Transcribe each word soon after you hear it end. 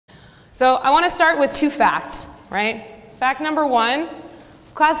So I want to start with two facts, right? Fact number one,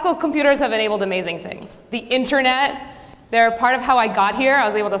 classical computers have enabled amazing things. The internet, they're part of how I got here. I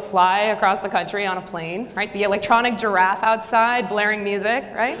was able to fly across the country on a plane, right? The electronic giraffe outside, blaring music,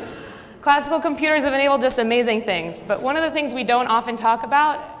 right? Classical computers have enabled just amazing things. But one of the things we don't often talk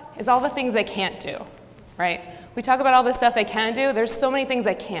about is all the things they can't do, right? We talk about all the stuff they can do. There's so many things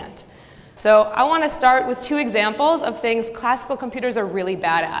they can't. So I want to start with two examples of things classical computers are really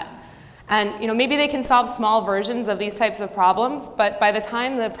bad at. And maybe they can solve small versions of these types of problems, but by the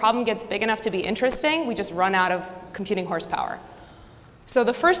time the problem gets big enough to be interesting, we just run out of computing horsepower. So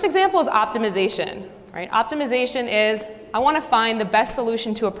the first example is optimization, right? Optimization is, I want to find the best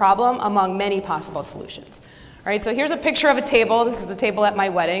solution to a problem among many possible solutions. Right? So here's a picture of a table. This is the table at my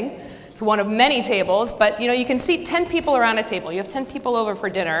wedding. It's one of many tables, but you can seat 10 people around a table. You have 10 people over for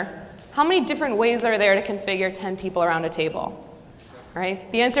dinner. How many different ways are there to configure 10 people around a table?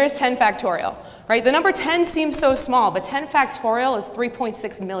 Right? The answer is 10 factorial. Right? The number 10 seems so small, but 10 factorial is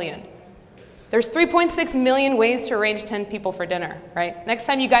 3.6 million. There's 3.6 million ways to arrange 10 people for dinner. Right? Next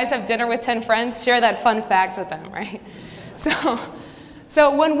time you guys have dinner with 10 friends, share that fun fact with them. Right?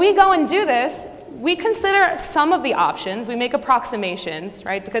 So when we go and do this, we consider some of the options. We make approximations,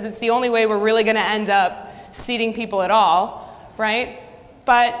 right? Because it's the only way we're really going to end up seating people at all, right?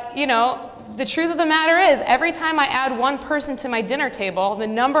 But the truth of the matter is, every time I add one person to my dinner table, the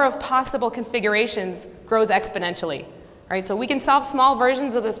number of possible configurations grows exponentially. Right? So we can solve small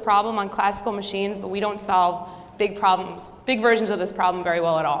versions of this problem on classical machines, but we don't solve big versions of this problem very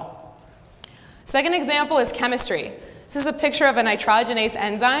well at all. Second example is chemistry. This is a picture of a nitrogenase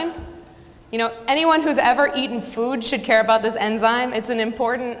enzyme. Anyone who's ever eaten food should care about this enzyme. It's an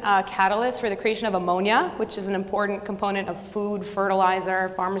important catalyst for the creation of ammonia, which is an important component of food,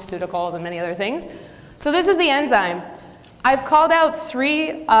 fertilizer, pharmaceuticals, and many other things. So this is the enzyme. I've called out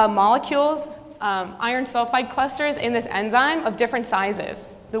three molecules, iron sulfide clusters in this enzyme of different sizes.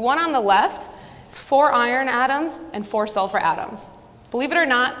 The one on the left is 4 iron atoms and 4 sulfur atoms. Believe it or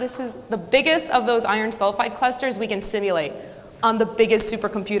not, this is the biggest of those iron sulfide clusters we can simulate on the biggest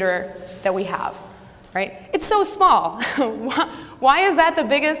supercomputer that we have, right? It's so small. Why is that the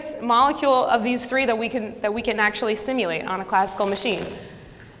biggest molecule of these three that we can actually simulate on a classical machine?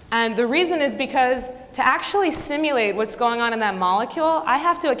 And the reason is because to actually simulate what's going on in that molecule, I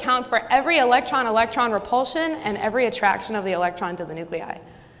have to account for every electron-electron repulsion and every attraction of the electron to the nuclei.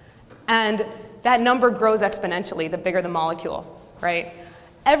 And that number grows exponentially the bigger the molecule, right?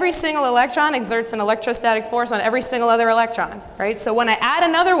 Every single electron exerts an electrostatic force on every single other electron, right? So when I add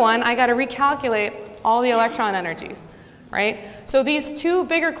another one, I got to recalculate all the electron energies, right? So these two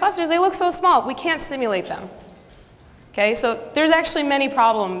bigger clusters, they look so small, we can't simulate them. Okay, so there's actually many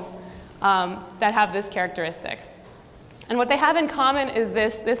problems that have this characteristic. And what they have in common is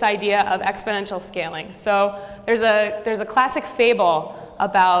this idea of exponential scaling. So there's a classic fable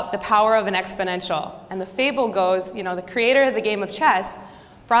about the power of an exponential. And the fable goes, the creator of the game of chess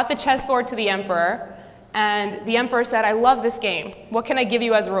brought the chessboard to the emperor, and the emperor said, I love this game. What can I give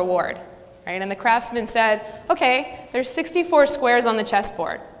you as a reward? Right? And the craftsman said, okay, there's 64 squares on the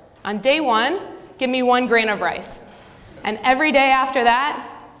chessboard. On day 1, give me 1 grain of rice. And every day after that,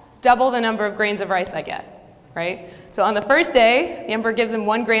 double the number of grains of rice I get. Right? So on the first day, the emperor gives him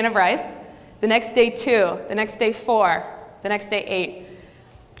 1 grain of rice. The next day, 2. The next day, 4. The next day, 8.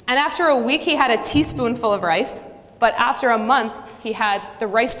 And after a week, he had a teaspoonful of rice. But after a month, he had the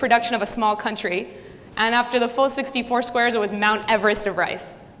rice production of a small country. And after the full 64 squares, it was Mount Everest of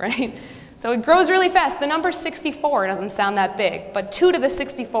rice, right? So it grows really fast. The number 64 doesn't sound that big, but 2 to the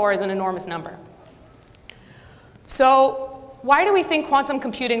 64 is an enormous number. So why do we think quantum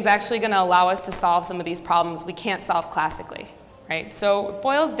computing is actually going to allow us to solve some of these problems we can't solve classically, right? So it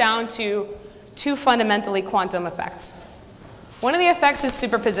boils down to 2 fundamentally quantum effects. One of the effects is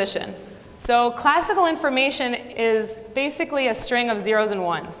superposition. So classical information is basically a string of zeros and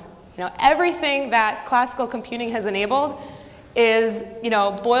ones. Everything that classical computing has enabled is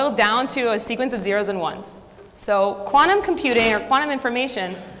boiled down to a sequence of zeros and ones. So quantum computing or quantum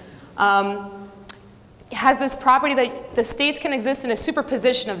information has this property that the states can exist in a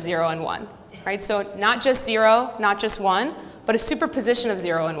superposition of 0 and 1. Right? So not just 0, not just 1, but a superposition of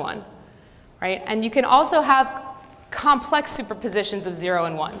 0 and 1. Right? And you can also have complex superpositions of 0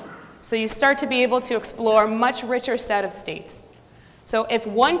 and 1. So you start to be able to explore a much richer set of states. So if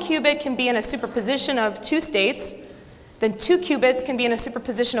 1 qubit can be in a superposition of 2 states, then 2 qubits can be in a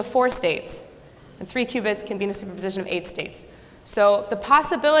superposition of 4 states. And 3 qubits can be in a superposition of 8 states. So the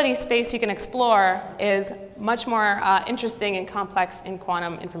possibility space you can explore is much more interesting and complex in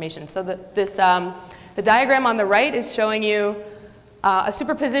quantum information. So the diagram on the right is showing you a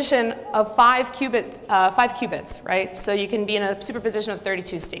superposition of 5 qubits, right? So you can be in a superposition of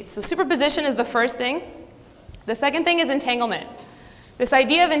 32 states. So superposition is the first thing. The second thing is entanglement. This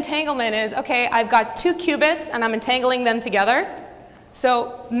idea of entanglement is, okay, I've got 2 qubits and I'm entangling them together.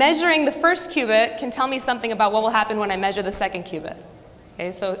 So measuring the first qubit can tell me something about what will happen when I measure the second qubit.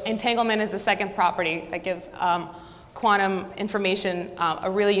 Okay, so entanglement is the second property that gives quantum information a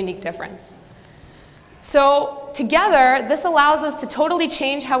really unique difference. So together, this allows us to totally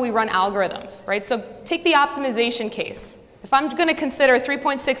change how we run algorithms, right? So take the optimization case. If I'm going to consider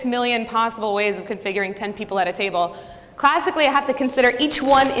 3.6 million possible ways of configuring 10 people at a table, classically I have to consider each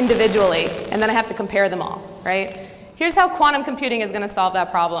one individually, and then I have to compare them all, right? Here's how quantum computing is going to solve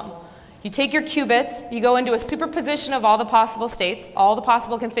that problem. You take your qubits, you go into a superposition of all the possible states, all the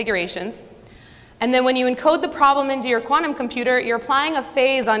possible configurations, and then when you encode the problem into your quantum computer, you're applying a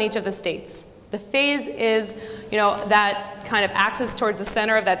phase on each of the states. The phase is, that kind of axis towards the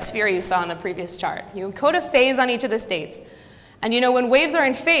center of that sphere you saw in the previous chart. You encode a phase on each of the states. And when waves are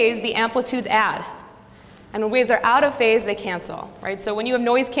in phase, the amplitudes add. And when waves are out of phase, they cancel, right? So when you have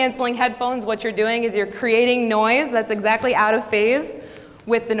noise-canceling headphones, what you're doing is you're creating noise that's exactly out of phase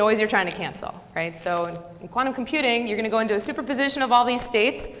with the noise you're trying to cancel, right? So in quantum computing, you're going to go into a superposition of all these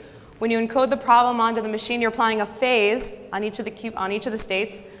states. When you encode the problem onto the machine, you're applying a phase on each of the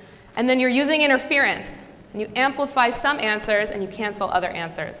states. And then you're using interference. And you amplify some answers, and you cancel other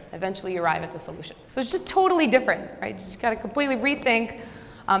answers. Eventually, you arrive at the solution. So it's just totally different, right? You just got to completely rethink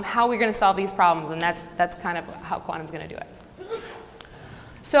how we're going to solve these problems, and that's kind of how quantum's going to do it.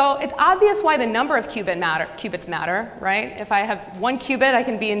 So it's obvious why the number of qubits matter, right? If I have 1 qubit, I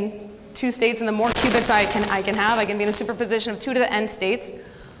can be in 2 states, and the more qubits I can have, I can be in a superposition of 2 to the n states.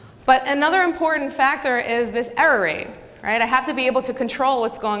 But another important factor is this error rate. Right? I have to be able to control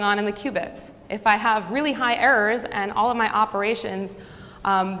what's going on in the qubits. If I have really high errors and all of my operations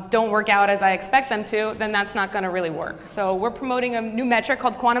don't work out as I expect them to, then that's not going to really work. So we're promoting a new metric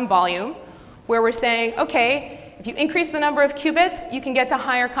called quantum volume, where we're saying, okay, if you increase the number of qubits, you can get to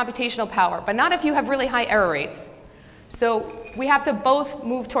higher computational power, but not if you have really high error rates. So we have to both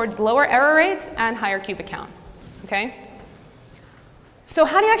move towards lower error rates and higher qubit count. Okay? So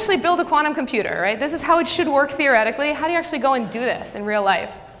how do you actually build a quantum computer, right? This is how it should work theoretically. How do you actually go and do this in real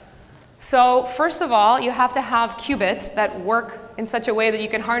life? So first of all, you have to have qubits that work in such a way that you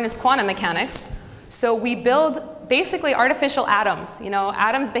can harness quantum mechanics. So we build basically artificial atoms.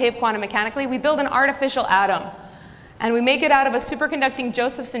 Atoms behave quantum mechanically. We build an artificial atom. And we make it out of a superconducting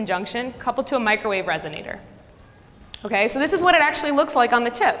Josephson junction coupled to a microwave resonator. Okay, so this is what it actually looks like on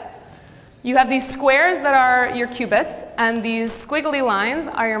the chip. You have these squares that are your qubits, and these squiggly lines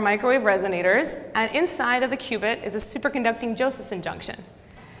are your microwave resonators, and inside of the qubit is a superconducting Josephson junction.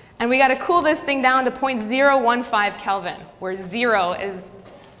 And we got to cool this thing down to 0.015 Kelvin, where 0 is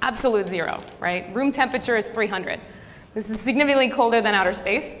absolute 0, right? Room temperature is 300. This is significantly colder than outer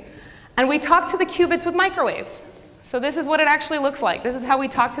space. And we talk to the qubits with microwaves. So this is what it actually looks like. This is how we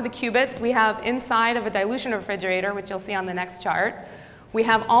talk to the qubits. We have inside of a dilution refrigerator, which you'll see on the next chart. We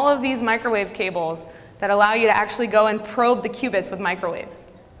have all of these microwave cables that allow you to actually go and probe the qubits with microwaves.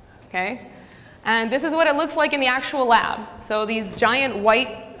 Okay? And this is what it looks like in the actual lab. So these giant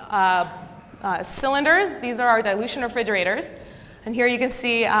white cylinders, these are our dilution refrigerators. And here you can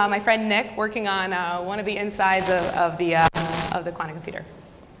see my friend Nick working on one of the insides of the quantum computer.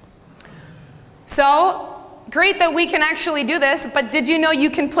 So great that we can actually do this, but did you know you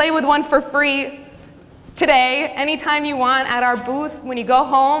can play with one for free today, anytime you want, at our booth? When you go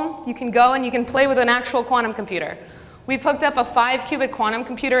home, you can go and you can play with an actual quantum computer. We've hooked up a 5-qubit quantum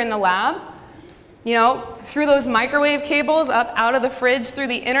computer in the lab, through those microwave cables up out of the fridge through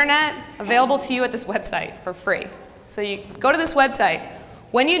the internet, available to you at this website for free. So you go to this website.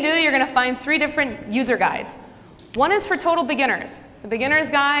 When you do, you're going to find 3 different user guides. One is for total beginners. The beginner's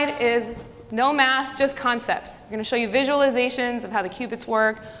guide is no math, just concepts. We're going to show you visualizations of how the qubits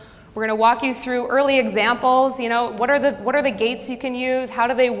work. We're going to walk you through early examples. What are the gates you can use? How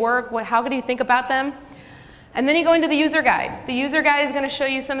do they work? How do you think about them? And then you go into the user guide. The user guide is going to show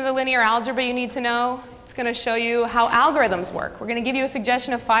you some of the linear algebra you need to know. It's going to show you how algorithms work. We're going to give you a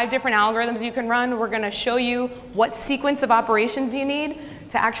suggestion of 5 different algorithms you can run. We're going to show you what sequence of operations you need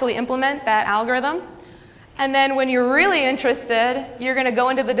to actually implement that algorithm. And then when you're really interested, you're going to go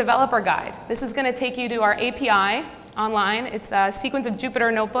into the developer guide. This is going to take you to our API online. It's a sequence of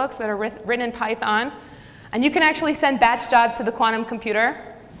Jupyter notebooks that are written in Python. And you can actually send batch jobs to the quantum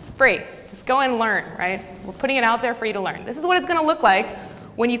computer free. Just go and learn, right? We're putting it out there for you to learn. This is what it's going to look like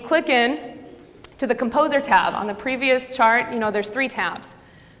when you click in to the Composer tab. On the previous chart, there's 3 tabs.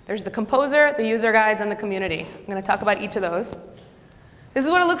 There's the Composer, the user guides, and the community. I'm going to talk about each of those. This is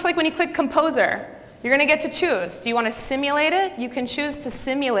what it looks like when you click Composer. You're going to get to choose. Do you want to simulate it? You can choose to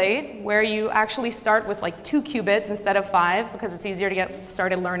simulate, where you actually start with like 2 qubits instead of 5, because it's easier to get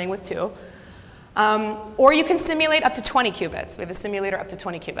started learning with 2. Or you can simulate up to 20 qubits. We have a simulator up to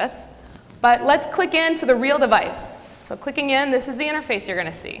 20 qubits. But let's click into the real device. So clicking in, this is the interface you're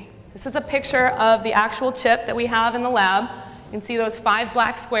going to see. This is a picture of the actual chip that we have in the lab. You can see those 5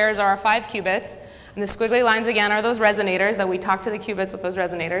 black squares are our 5 qubits. And the squiggly lines, again, are those resonators that we talk to the qubits with those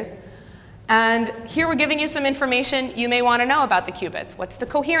resonators. And here we're giving you some information you may want to know about the qubits. What's the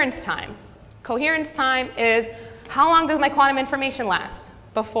coherence time? Coherence time is how long does my quantum information last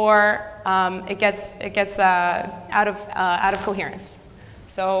before it gets out of coherence.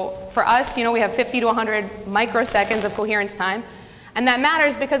 So for us, we have 50 to 100 microseconds of coherence time. And that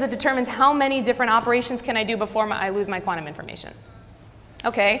matters because it determines how many different operations can I do before I lose my quantum information.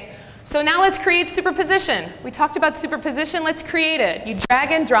 Okay, so now let's create superposition. We talked about superposition. Let's create it. You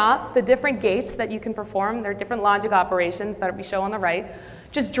drag and drop the different gates that you can perform. There are different logic operations that we show on the right.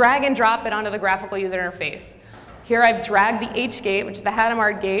 Just drag and drop it onto the graphical user interface. Here I've dragged the H gate, which is the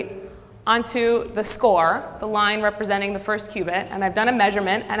Hadamard gate, onto the score, the line representing the first qubit, and I've done a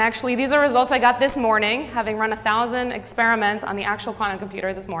measurement. And actually, these are results I got this morning, having run 1,000 experiments on the actual quantum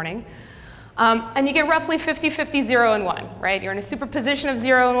computer this morning. And you get roughly 50-50, 0 and 1, right? You're in a superposition of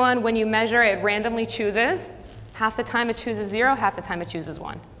 0 and 1. When you measure, it randomly chooses. Half the time it chooses 0, half the time it chooses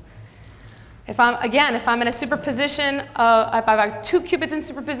 1. If I'm in a superposition, if I have 2 qubits in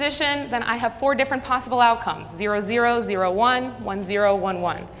superposition, then I have 4 different possible outcomes: 0, 0, 0, 1, 1, 0, 1,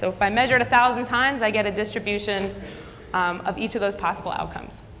 1. So if I measure it 1,000 times, I get a distribution of each of those possible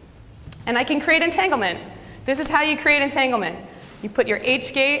outcomes. And I can create entanglement. This is how you create entanglement. You put your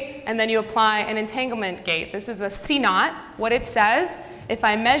H gate, and then you apply an entanglement gate. This is a C0. What it says, if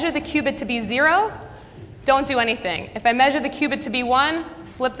I measure the qubit to be 0, don't do anything. If I measure the qubit to be 1,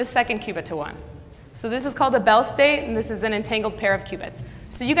 flip the second qubit to 1. So this is called a Bell state, and this is an entangled pair of qubits.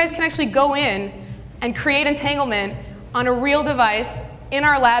 So you guys can actually go in and create entanglement on a real device in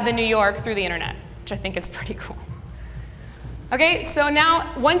our lab in New York through the internet, which I think is pretty cool. Okay, so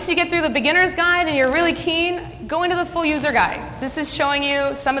now once you get through the beginner's guide and you're really keen, go into the full user guide. This is showing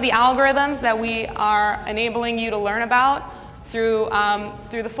you some of the algorithms that we are enabling you to learn about through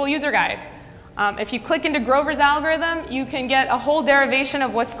the full user guide. If you click into Grover's algorithm, you can get a whole derivation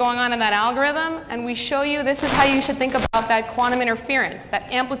of what's going on in that algorithm, and we show you this is how you should think about that quantum interference, that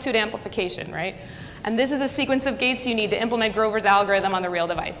amplitude amplification, right? And this is the sequence of gates you need to implement Grover's algorithm on the real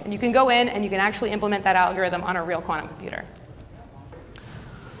device. And you can go in and you can actually implement that algorithm on a real quantum computer.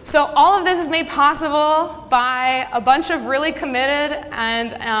 So all of this is made possible by a bunch of really committed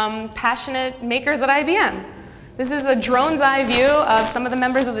and passionate makers at IBM. This is a drone's eye view of some of the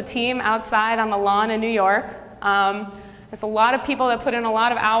members of the team outside on the lawn in New York. There's a lot of people that put in a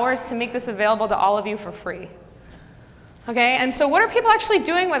lot of hours to make this available to all of you for free. Okay, and so what are people actually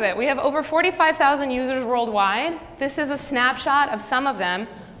doing with it? We have over 45,000 users worldwide. This is a snapshot of some of them.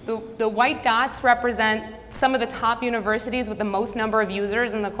 The white dots represent some of the top universities with the most number of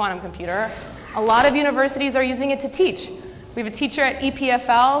users in the quantum computer. A lot of universities are using it to teach. We have a teacher at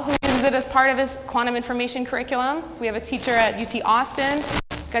EPFL who uses it as part of his quantum information curriculum. We have a teacher at UT Austin.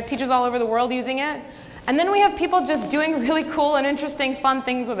 We've got teachers all over the world using it. And then we have people just doing really cool and interesting, fun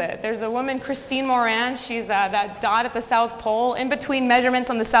things with it. There's a woman, Christine Moran. She's that dot at the South Pole. In between measurements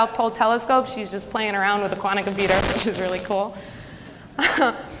on the South Pole telescope, she's just playing around with a quantum computer, which is really cool.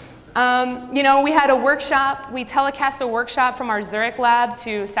 We had a workshop. We telecast a workshop from our Zurich lab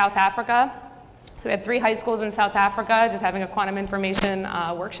to South Africa. So we had 3 high schools in South Africa just having a quantum information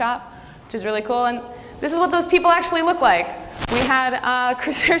workshop, which is really cool. And this is what those people actually look like. We had,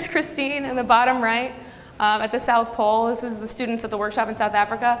 there's Christine in the bottom right at the South Pole. This is the students at the workshop in South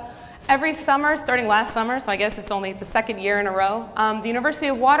Africa. Every summer, starting last summer, so I guess it's only the 2nd year in a row, the University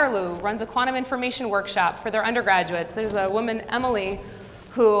of Waterloo runs a quantum information workshop for their undergraduates. There's a woman, Emily,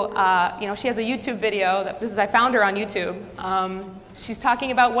 who, she has a YouTube video. I found her on YouTube. She's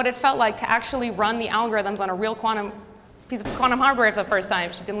talking about what it felt like to actually run the algorithms on a real piece of quantum hardware for the first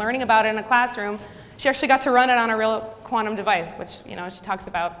time. She'd been learning about it in a classroom. She actually got to run it on a real quantum device, which she talks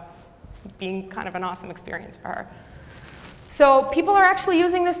about being kind of an awesome experience for her. So people are actually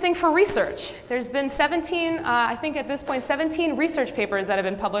using this thing for research. There's been 17, I think at this point, 17 research papers that have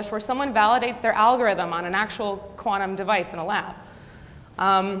been published where someone validates their algorithm on an actual quantum device in a lab.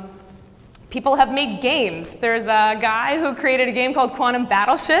 People have made games. There's a guy who created a game called Quantum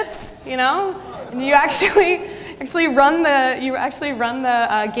Battleships, and you actually run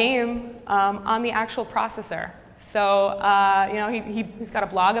the game on the actual processor. So he's got a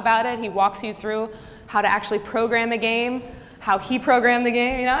blog about it. He walks you through how to actually program a game, how he programmed the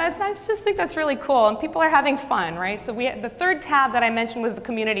game. I just think that's really cool, and people are having fun, right? So the third tab that I mentioned was the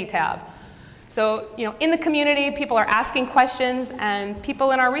community tab. So, in the community, people are asking questions, and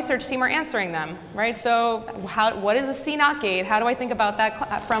people in our research team are answering them, right? So, what is a C-naught gate? How do I think about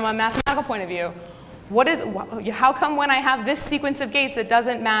that from a mathematical point of view? How come when I have this sequence of gates, it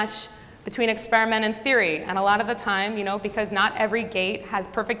doesn't match between experiment and theory? And a lot of the time, because not every gate has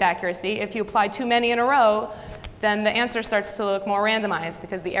perfect accuracy, if you apply too many in a row, then the answer starts to look more randomized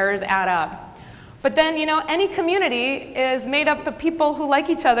because the errors add up. But then, any community is made up of people who like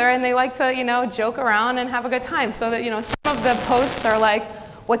each other, and they like to, joke around and have a good time. So that, some of the posts are like,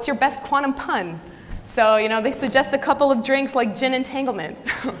 what's your best quantum pun? So, they suggest a couple of drinks like gin entanglement,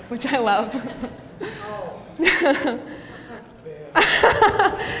 which I love.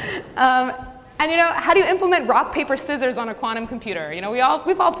 And how do you implement rock, paper, scissors on a quantum computer?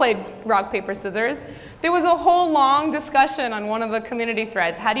 We've all played rock, paper, scissors. There was a whole long discussion on one of the community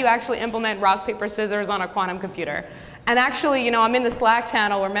threads. How do you actually implement rock, paper, scissors on a quantum computer? And actually, I'm in the Slack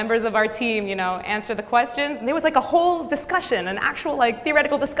channel where members of our team, answer the questions. And there was like a whole discussion, an actual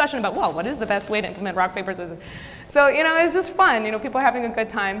theoretical discussion about, well, what is the best way to implement rock, paper, scissors? So, it's just fun. People are having a good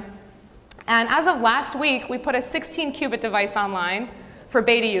time. And as of last week, we put a 16-qubit device online for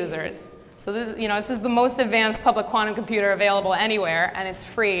beta users. So this is the most advanced public quantum computer available anywhere, and it's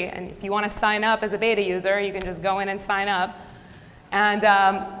free. And if you want to sign up as a beta user, you can just go in and sign up. And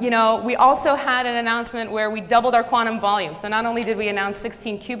we also had an announcement where we doubled our quantum volume. So not only did we announce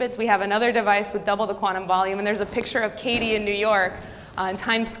 16 qubits, we have another device with double the quantum volume. And there's a picture of Katie in New York in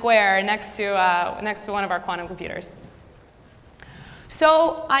Times Square next to one of our quantum computers.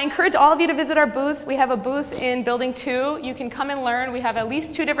 So I encourage all of you to visit our booth. We have a booth in Building 2. You can come and learn. We have at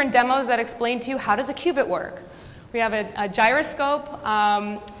least 2 different demos that explain to you how does a qubit work. We have a gyroscope,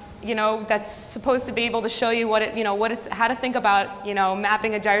 that's supposed to be able to show you how to think about,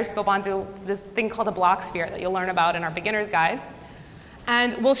 mapping a gyroscope onto this thing called a block sphere that you'll learn about in our beginner's guide.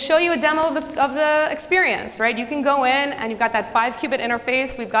 And we'll show you a demo of the experience, right? You can go in, and you've got that 5-qubit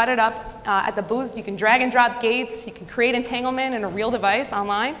interface. We've got it up at the booth. You can drag and drop gates. You can create entanglement in a real device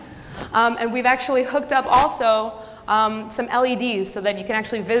online. And we've actually hooked up also some LEDs so that you can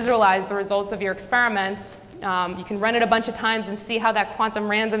actually visualize the results of your experiments. You can run it a bunch of times and see how that quantum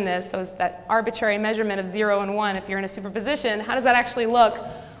randomness, that arbitrary measurement of 0 and 1, if you're in a superposition, how does that actually look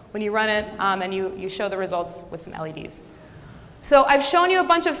when you run it and you show the results with some LEDs. So I've shown you a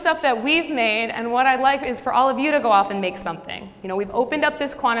bunch of stuff that we've made, and what I'd like is for all of you to go off and make something. We've opened up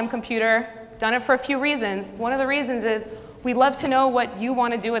this quantum computer, done it for a few reasons. One of the reasons is we'd love to know what you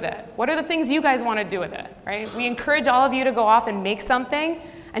want to do with it. What are the things you guys want to do with it, right? We encourage all of you to go off and make something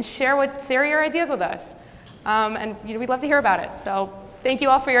and share your ideas with us. And we'd love to hear about it. So thank you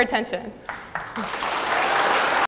all for your attention.